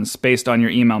reservations based on your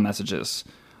email messages,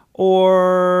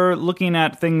 or looking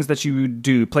at things that you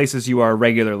do, places you are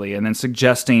regularly, and then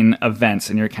suggesting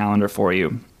events in your calendar for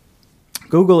you.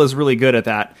 Google is really good at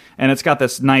that, and it's got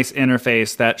this nice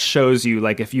interface that shows you,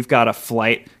 like, if you've got a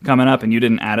flight coming up and you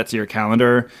didn't add it to your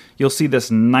calendar, you'll see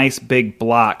this nice big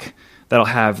block that'll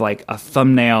have, like, a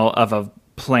thumbnail of a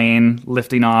plane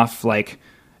lifting off, like,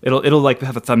 it'll like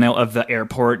have a thumbnail of the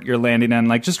airport you're landing in,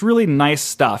 like, just really nice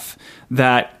stuff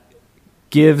that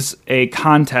gives a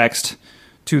context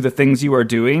to the things you are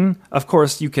doing. Of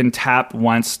course, you can tap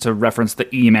once to reference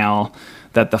the email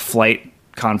that the flight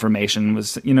confirmation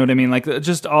was, you know what I mean? Like,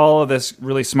 just all of this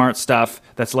really smart stuff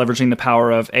that's leveraging the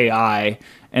power of AI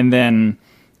and then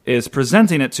is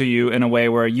presenting it to you in a way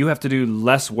where you have to do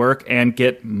less work and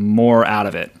get more out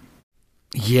of it.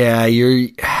 Yeah,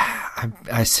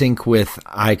 I sync with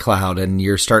iCloud, and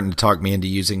you're starting to talk me into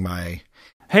using my...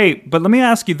 Hey, but let me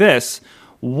ask you this.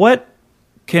 What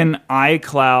can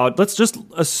iCloud... Let's just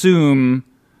assume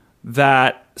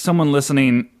that someone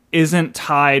listening isn't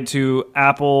tied to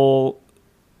Apple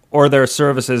or their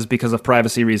services because of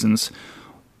privacy reasons.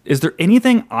 Is there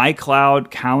anything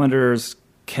iCloud calendars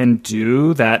can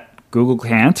do that Google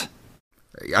can't?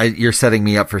 You're setting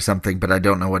me up for something, but I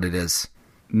don't know what it is.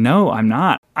 No, I'm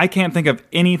not. I can't think of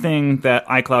anything that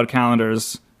iCloud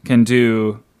calendars can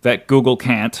do that Google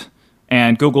can't,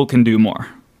 and Google can do more.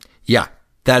 Yeah,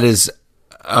 that is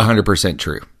 100%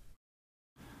 true.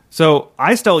 So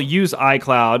I still use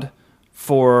iCloud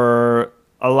for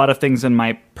a lot of things in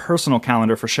my personal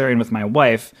calendar for sharing with my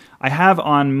wife. I have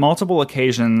on multiple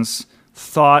occasions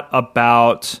thought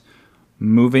about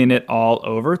moving it all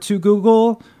over to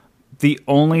Google. The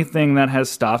only thing that has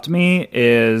stopped me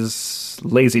is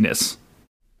laziness.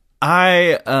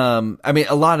 I mean,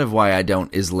 a lot of why I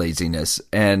don't is laziness.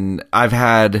 And I've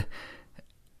had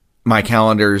my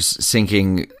calendars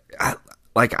syncing.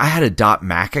 Like, I had a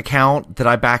 .Mac account that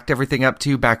I backed everything up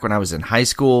to back when I was in high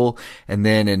school. And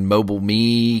then in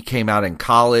MobileMe came out in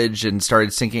college and started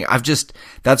syncing.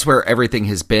 That's where everything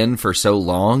has been for so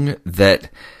long that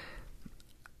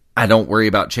I don't worry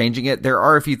about changing it. There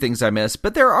are a few things I miss,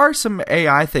 but there are some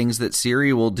AI things that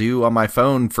Siri will do on my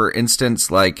phone. For instance,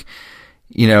 like,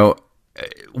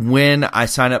 when I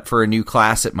sign up for a new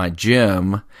class at my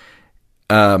gym,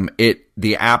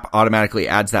 the app automatically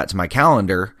adds that to my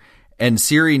calendar. And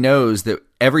Siri knows that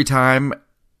every time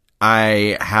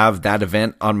I have that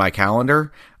event on my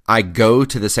calendar, I go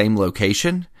to the same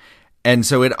location. And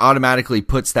so it automatically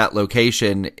puts that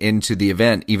location into the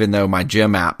event, even though my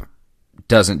gym app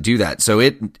doesn't do that. So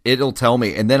it'll tell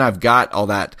me. And then I've got all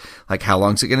that, like, how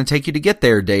long is it going to take you to get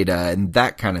there data and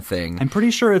that kind of thing. I'm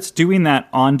pretty sure it's doing that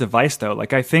on device, though.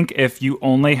 Like, I think if you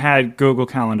only had Google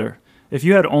Calendar, if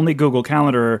you had only Google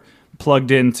Calendar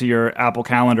plugged into your Apple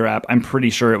Calendar app, I'm pretty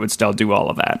sure it would still do all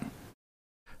of that.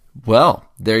 Well,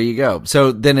 there you go.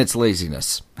 So then it's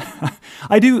laziness.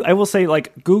 I will say,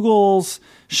 like, Google's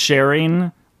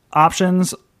sharing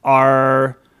options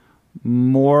are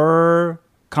more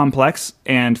complex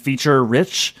and feature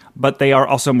rich, but they are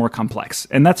also more complex.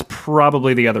 And that's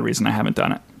probably the other reason I haven't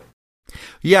done it.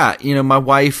 Yeah. My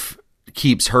wife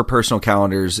keeps her personal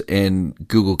calendars in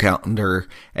Google Calendar,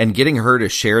 and getting her to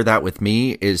share that with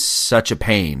me is such a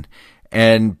pain.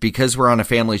 And because we're on a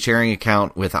family sharing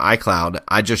account with iCloud,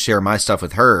 I just share my stuff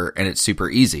with her, and it's super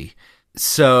easy.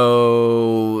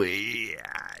 So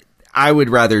I would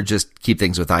rather just keep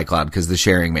things with iCloud because the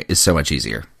sharing is so much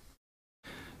easier.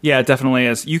 Yeah, it definitely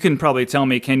is. You can probably tell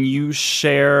me, can you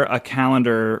share a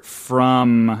calendar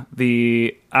from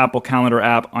the Apple Calendar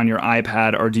app on your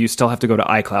iPad, or do you still have to go to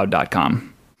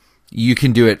iCloud.com? You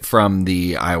can do it from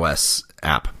the iOS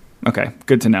app. Okay,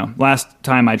 good to know. Last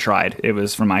time I tried, it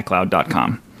was from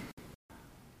iCloud.com.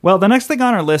 Well, the next thing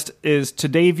on our list is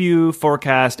Today View,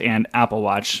 Forecast, and Apple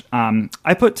Watch.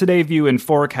 I put Today View and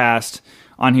Forecast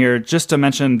on here just to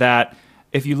mention that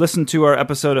if you listened to our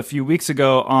episode a few weeks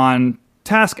ago on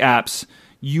task apps,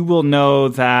 you will know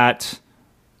that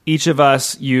each of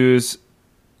us you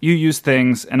use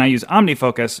Things, and I use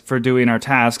OmniFocus for doing our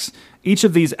tasks. Each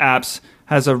of these apps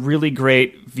has a really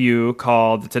great view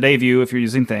called the Today View if you're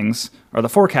using Things, or the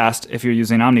Forecast if you're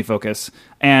using OmniFocus.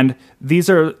 And these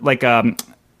are like,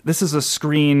 this is a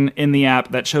screen in the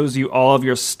app that shows you all of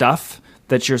your stuff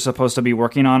that you're supposed to be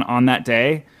working on that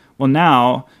day. Well,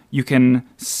 now you can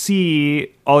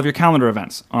see all of your calendar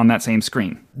events on that same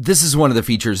screen. This is one of the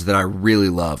features that I really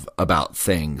love about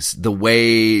Things. The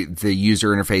way the user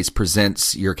interface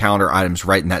presents your calendar items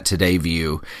right in that Today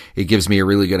view, it gives me a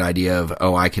really good idea of,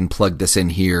 oh, I can plug this in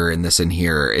here and this in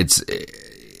here.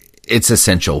 It's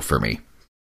essential for me.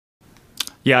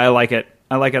 Yeah, I like it.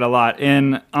 I like it a lot.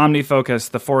 In OmniFocus,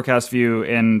 the forecast view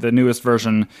in the newest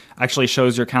version actually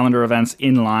shows your calendar events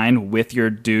in line with your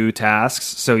due tasks.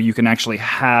 So you can actually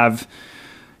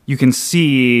you can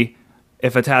see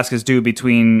if a task is due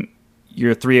between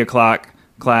your 3 o'clock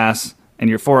class and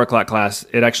your 4 o'clock class.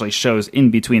 It actually shows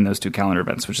in between those two calendar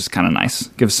events, which is kind of nice.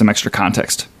 Gives some extra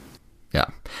context. Yeah.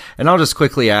 And I'll just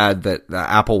quickly add that the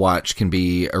Apple Watch can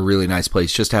be a really nice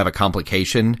place just to have a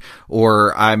complication,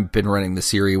 or I've been running the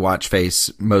Siri watch face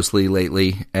mostly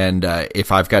lately. And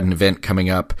if I've got an event coming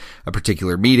up, a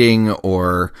particular meeting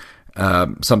or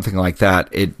something like that,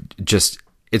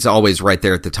 it's always right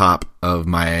there at the top of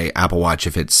my Apple Watch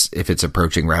if it's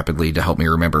approaching rapidly to help me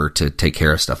remember to take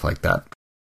care of stuff like that.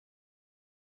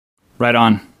 Right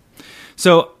on.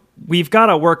 So we've got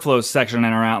a workflows section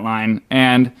in our outline,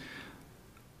 and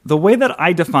the way that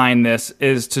I define this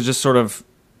is to just sort of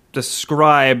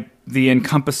describe the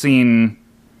encompassing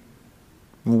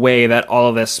way that all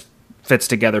of this fits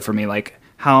together for me. Like,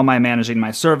 how am I managing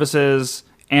my services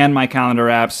and my calendar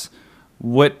apps?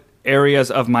 What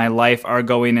areas of my life are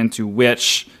going into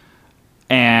which,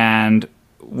 and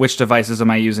which devices am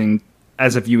I using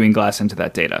as a viewing glass into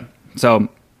that data? So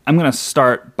I'm going to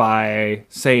start by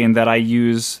saying that I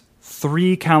use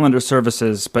 3 calendar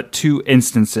services, but 2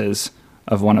 instances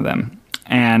of one of them.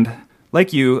 And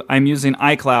like you, I'm using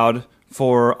iCloud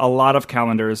for a lot of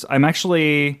calendars. I'm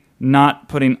actually not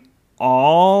putting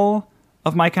all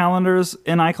of my calendars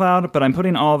in iCloud, but I'm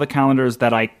putting all the calendars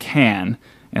that I can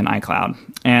in iCloud.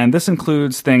 And this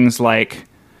includes things like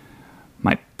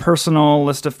my personal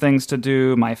list of things to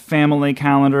do, my family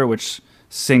calendar, which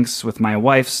syncs with my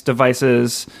wife's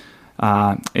devices.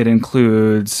 It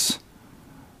includes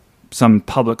some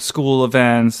public school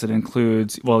events. It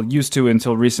includes, used to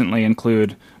until recently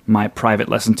include my private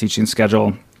lesson teaching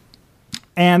schedule.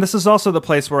 And this is also the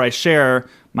place where I share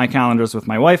my calendars with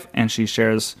my wife, and she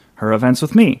shares her events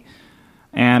with me.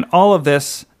 And all of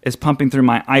this is pumping through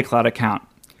my iCloud account.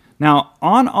 Now,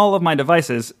 on all of my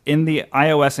devices, in the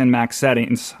iOS and Mac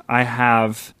settings, I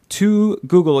have 2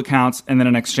 Google accounts and then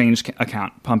an Exchange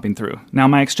account pumping through. Now,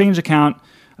 my Exchange account,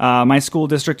 my school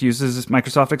district uses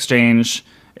Microsoft Exchange.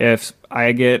 If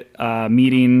I get a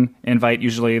meeting invite,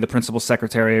 usually the principal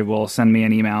secretary will send me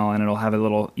an email, and it'll have a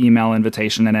little email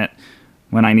invitation in it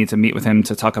when I need to meet with him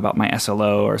to talk about my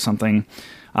SLO or something.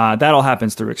 That all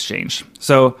happens through Exchange.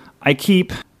 So I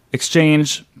keep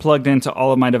Exchange plugged into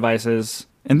all of my devices.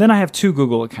 And then I have 2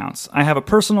 Google accounts. I have a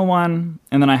personal one,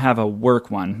 and then I have a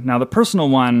work one. Now, the personal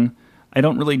one, I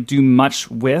don't really do much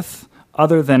with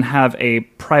other than have a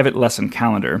private lesson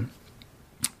calendar.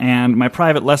 And my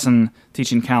private lesson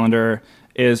teaching calendar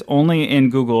is only in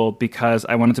Google because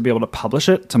I wanted to be able to publish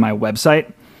it to my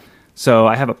website. So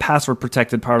I have a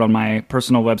password-protected part on my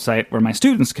personal website where my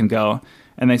students can go,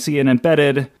 and they see an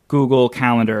embedded Google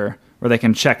calendar where they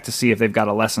can check to see if they've got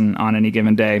a lesson on any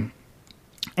given day.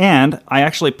 And I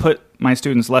actually put my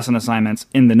students' lesson assignments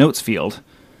in the notes field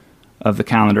of the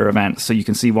calendar event, so you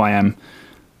can see why I'm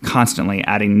constantly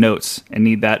adding notes and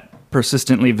need that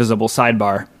persistently visible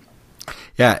sidebar.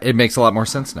 Yeah, it makes a lot more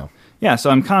sense now. Yeah,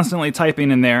 so I'm constantly typing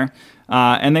in there,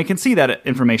 and they can see that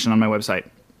information on my website.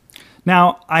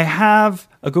 Now, I have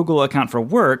a Google account for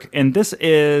work, and this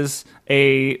is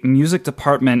a music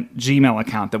department Gmail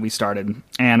account that we started,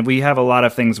 and we have a lot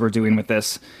of things we're doing with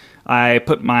this. I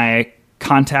put my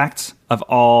contacts of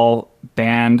all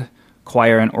band,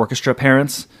 choir, and orchestra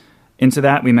parents into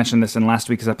that. We mentioned this in last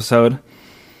week's episode.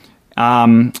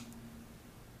 We've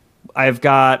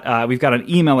got an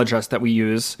email address that we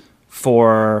use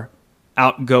for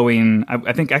outgoing.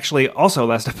 I think actually also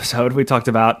last episode we talked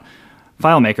about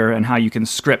FileMaker and how you can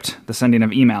script the sending of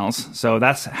emails. So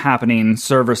that's happening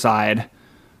server side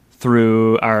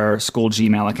through our school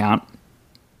Gmail account.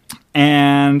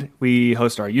 And we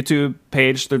host our YouTube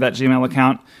page through that Gmail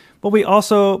account. But we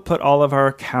also put all of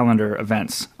our calendar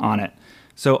events on it.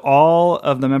 So all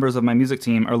of the members of my music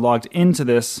team are logged into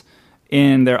this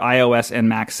in their iOS and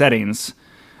Mac settings.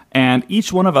 And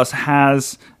each one of us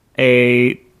has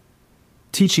a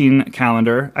teaching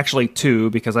calendar, actually two,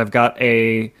 because I've got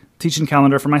a teaching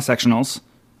calendar for my sectionals,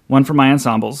 one for my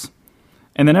ensembles,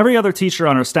 and then every other teacher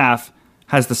on our staff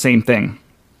has the same thing.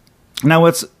 Now,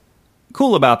 what's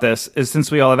cool about this is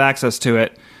since we all have access to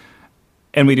it,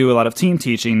 and we do a lot of team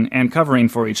teaching and covering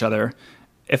for each other,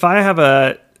 if I have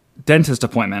a dentist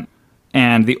appointment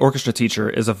and the orchestra teacher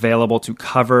is available to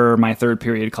cover my third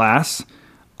period class,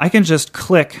 I can just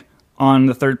click on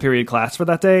the third period class for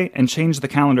that day and change the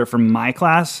calendar from my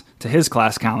class to his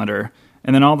class calendar.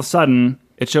 And then all of a sudden,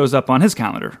 it shows up on his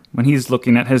calendar when he's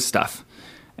looking at his stuff.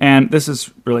 And this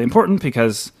is really important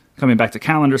because, coming back to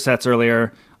calendar sets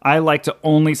earlier, I like to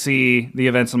only see the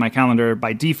events on my calendar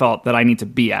by default that I need to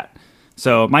be at.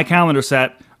 So my calendar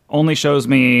set only shows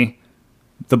me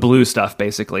the blue stuff,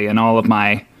 basically, and all of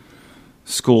my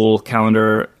school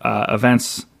calendar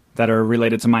events that are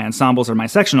related to my ensembles or my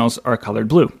sectionals are colored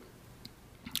blue.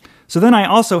 So then I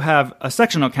also have a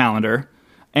sectional calendar,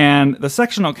 and the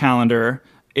sectional calendar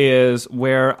is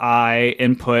where I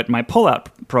input my pullout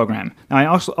program. Now I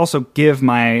also give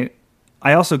my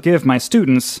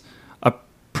students a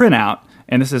printout,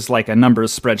 and this is like a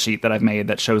numbers spreadsheet that I've made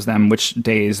that shows them which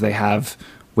days they have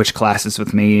which classes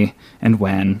with me and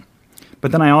when.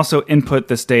 But then I also input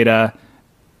this data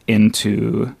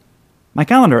into my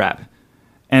calendar app.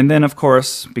 And then, of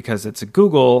course, because it's a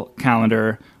Google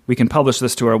Calendar, we can publish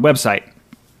this to our website.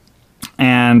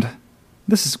 And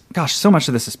this is, so much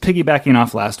of this is piggybacking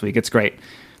off last week. It's great.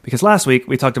 Because last week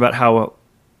we talked about how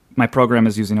my program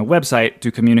is using a website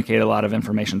to communicate a lot of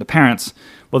information to parents.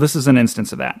 Well, this is an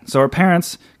instance of that. So our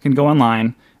parents can go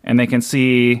online and they can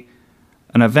see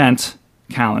an event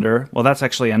calendar. Well, that's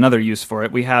actually another use for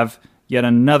it. We have yet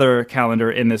another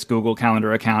calendar in this Google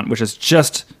Calendar account, which is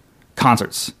just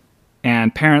concerts.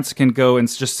 And parents can go and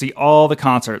just see all the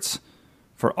concerts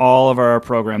for all of our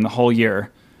program the whole year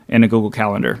in a Google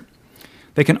Calendar.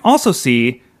 They can also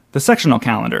see the sectional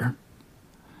calendar.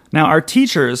 Now, our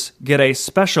teachers get a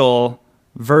special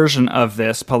version of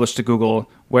this published to Google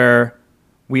where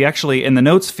we actually, in the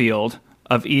notes field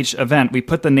of each event, we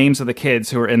put the names of the kids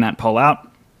who are in that pullout.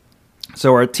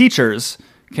 So our teachers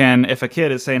can, if a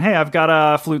kid is saying, hey, I've got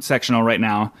a flute sectional right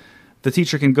now, the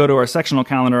teacher can go to our sectional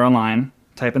calendar online,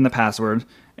 type in the password,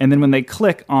 and then when they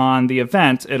click on the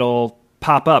event, it'll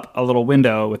pop up a little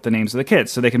window with the names of the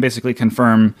kids. So they can basically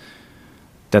confirm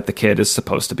that the kid is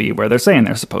supposed to be where they're saying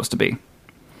they're supposed to be.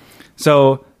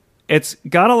 So it's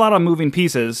got a lot of moving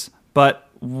pieces, but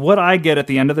what I get at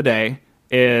the end of the day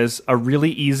is a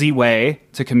really easy way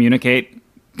to communicate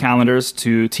calendars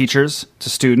to teachers, to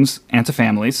students, and to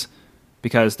families,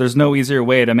 because there's no easier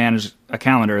way to manage a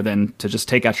calendar than to just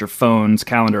take out your phone's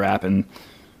calendar app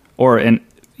or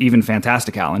even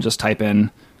Fantastical and just type in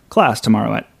class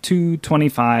tomorrow at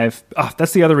 2:25. Oh,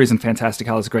 that's the other reason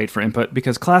Fantastical is great for input,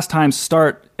 because class times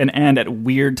start and end at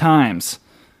weird times.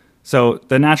 So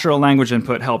the natural language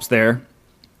input helps there.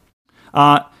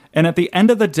 And at the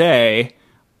end of the day,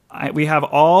 we have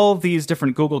all these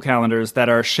different Google calendars that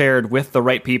are shared with the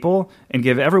right people and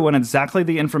give everyone exactly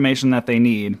the information that they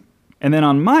need. And then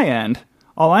on my end,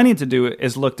 all I need to do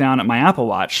is look down at my Apple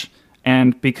Watch.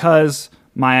 And because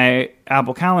my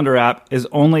Apple Calendar app is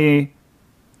only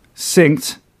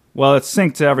synced, well, it's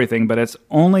synced to everything, but it's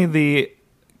only the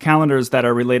calendars that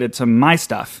are related to my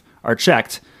stuff are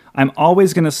checked, I'm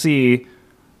always going to see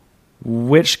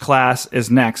which class is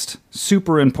next.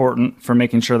 Super important for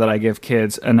making sure that I give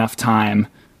kids enough time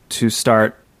to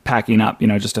start packing up,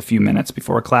 just a few minutes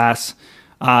before class.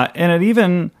 And it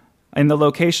even, in the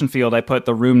location field, I put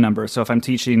the room number. So if I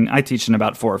teach in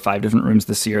about 4 or 5 different rooms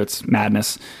this year. It's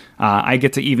madness. I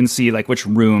get to even see which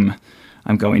room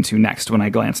I'm going to next when I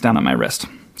glance down at my wrist.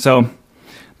 So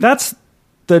that's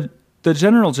the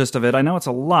general gist of it. I know it's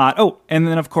a lot. Oh, and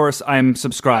then, of course, I'm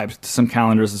subscribed to some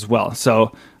calendars as well.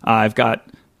 So I've got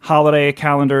holiday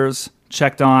calendars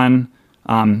checked on.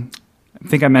 I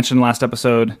think I mentioned last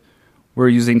episode we're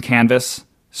using Canvas.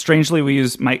 Strangely, we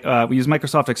use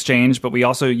Microsoft Exchange, but we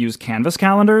also use Canvas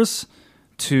calendars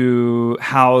to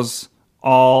house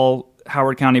all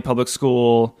Howard County Public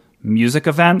School music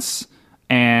events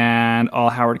and all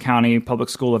Howard County Public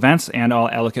School events and all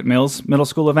Ellicott Mills Middle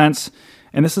School events.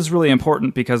 And this is really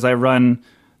important because I run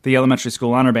the elementary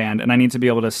school honor band, and I need to be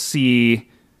able to see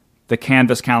the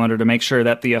Canvas calendar to make sure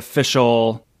that the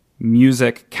official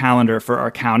music calendar for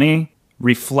our county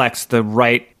reflects the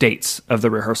right dates of the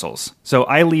rehearsals. So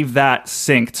I leave that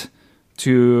synced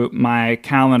to my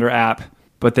calendar app,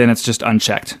 but then it's just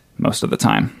unchecked most of the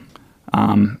time.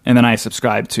 And then I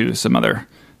subscribe to some other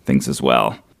things as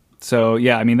well. So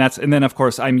yeah, and then of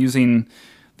course I'm using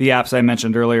the apps I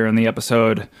mentioned earlier in the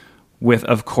episode with,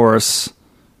 of course,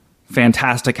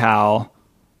 Fantastical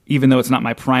even though it's not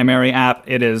my primary app,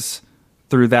 it is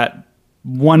through that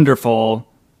wonderful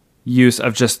use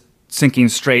of just syncing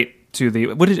straight to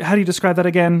the... how do you describe that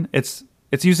again? It's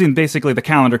using basically the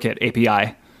Calendar Kit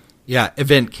API. Yeah,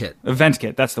 Event Kit. Event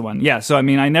Kit, that's the one. Yeah, so I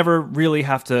mean, I never really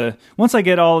have to... Once I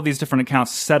get all of these different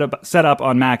accounts set up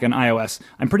on Mac and iOS,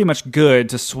 I'm pretty much good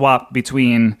to swap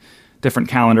between different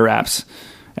calendar apps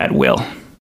at will.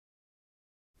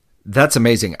 That's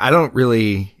amazing. I don't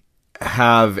really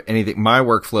have anything. My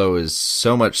workflow is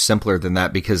so much simpler than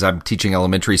that because I'm teaching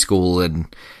elementary school and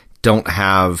don't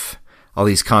have all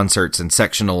these concerts and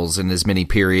sectionals and as many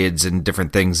periods and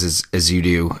different things as you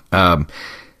do.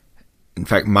 In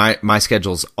fact, my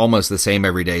schedule's almost the same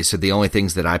every day. So the only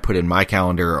things that I put in my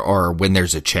calendar are when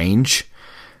there's a change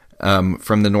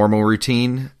from the normal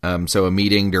routine. So a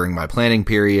meeting during my planning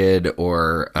period,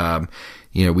 or,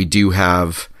 we do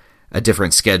have a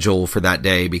different schedule for that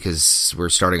day because we're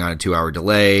starting on a 2-hour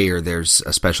delay or there's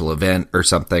a special event or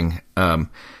something.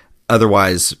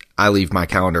 Otherwise, I leave my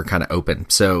calendar kind of open.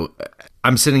 So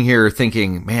I'm sitting here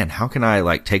thinking, man, how can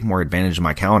I take more advantage of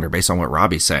my calendar based on what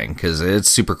Robbie's saying? Because it's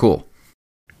super cool.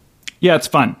 Yeah, it's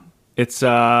fun. It's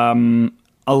a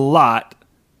lot,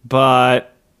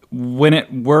 but when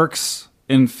it works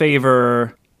in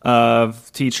favor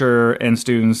of teacher and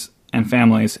students and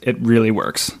families, it really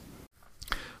works.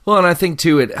 Well, and I think,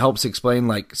 too, it helps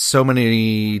explain, so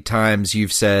many times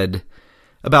you've said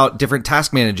about different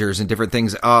task managers and different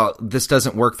things, this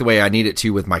doesn't work the way I need it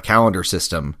to with my calendar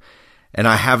system. And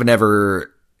I haven't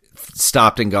ever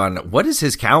stopped and gone, what is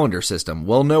his calendar system?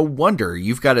 Well, no wonder.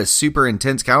 You've got a super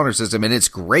intense calendar system, and it's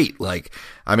great.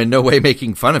 I'm in no way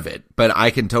making fun of it, but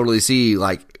I can totally see,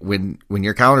 when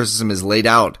your calendar system is laid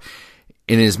out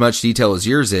in as much detail as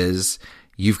yours is,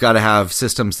 you've got to have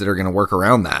systems that are going to work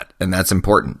around that, and that's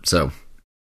important. So,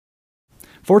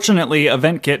 fortunately,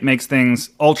 EventKit makes things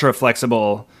ultra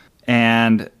flexible,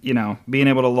 and being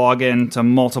able to log into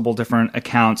multiple different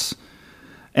accounts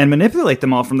and manipulate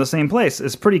them all from the same place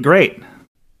is pretty great.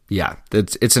 Yeah,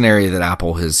 it's an area that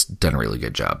Apple has done a really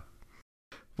good job.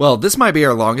 Well, this might be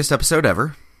our longest episode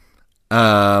ever,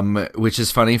 which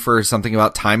is funny for something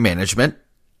about time management.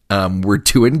 We're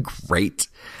doing great.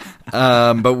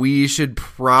 But we should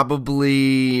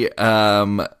probably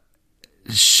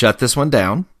shut this one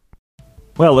down.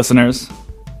 Well, listeners,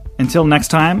 until next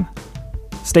time,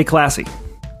 stay classy.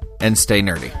 And stay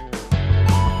nerdy.